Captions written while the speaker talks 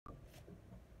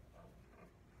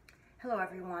Hello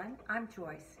everyone, I'm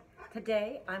Joyce.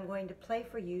 Today I'm going to play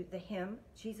for you the hymn,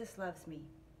 Jesus Loves Me.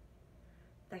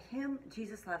 The hymn,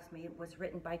 Jesus Loves Me, was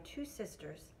written by two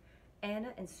sisters, Anna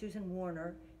and Susan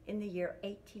Warner, in the year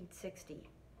 1860.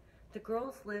 The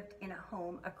girls lived in a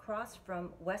home across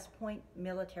from West Point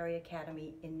Military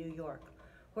Academy in New York,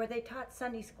 where they taught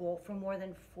Sunday school for more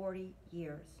than 40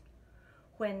 years.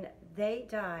 When they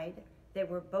died, they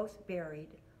were both buried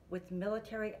with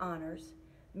military honors,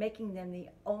 making them the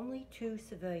only two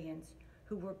civilians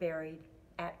who were buried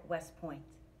at West Point.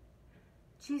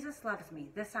 Jesus loves me,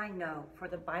 this I know, for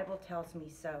the Bible tells me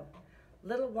so.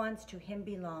 Little ones to him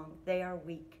belong, they are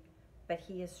weak, but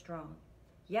he is strong.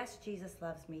 Yes, Jesus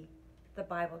loves me, the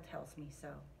Bible tells me so.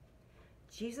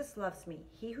 Jesus loves me,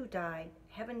 he who died,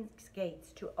 heaven's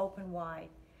gates to open wide.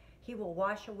 He will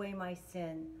wash away my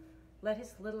sin, let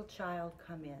his little child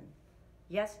come in.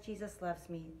 Yes, Jesus loves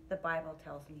me, the Bible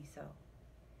tells me so.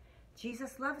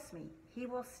 Jesus loves me, he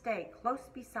will stay close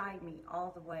beside me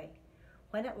all the way.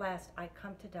 When at last I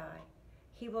come to die,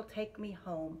 he will take me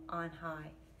home on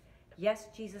high. Yes,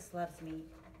 Jesus loves me,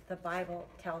 the Bible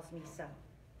tells me so.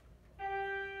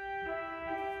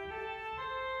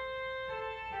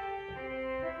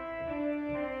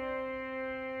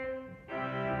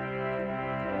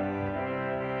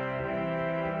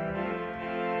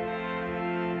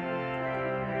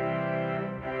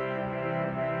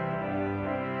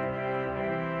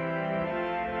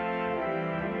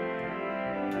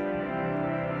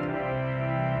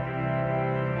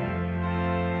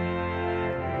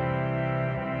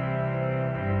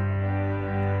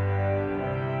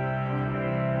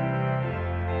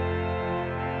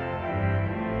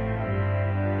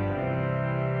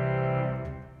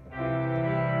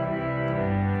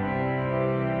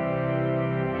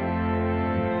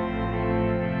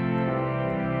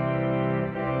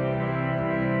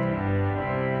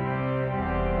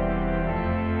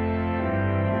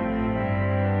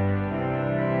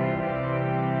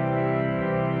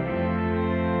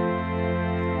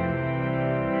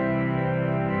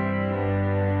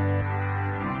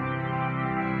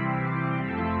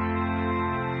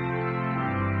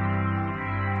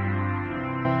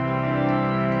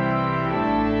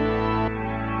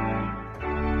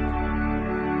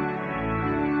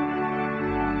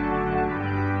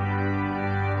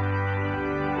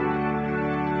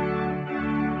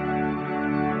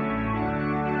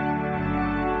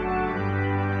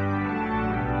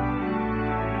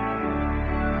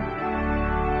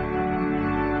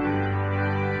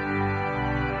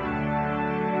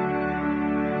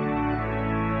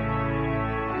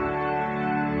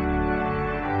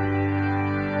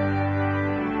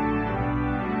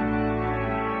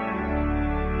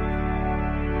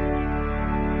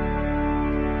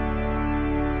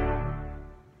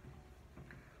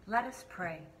 Let us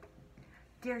pray.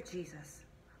 Dear Jesus,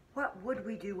 what would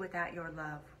we do without your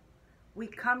love? We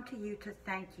come to you to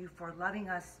thank you for loving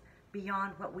us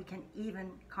beyond what we can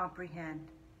even comprehend.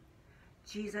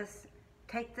 Jesus,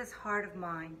 take this heart of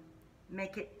mine,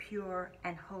 make it pure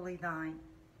and wholly thine.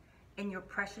 In your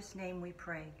precious name we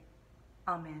pray.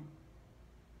 Amen.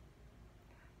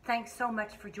 Thanks so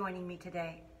much for joining me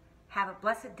today. Have a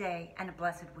blessed day and a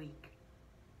blessed week.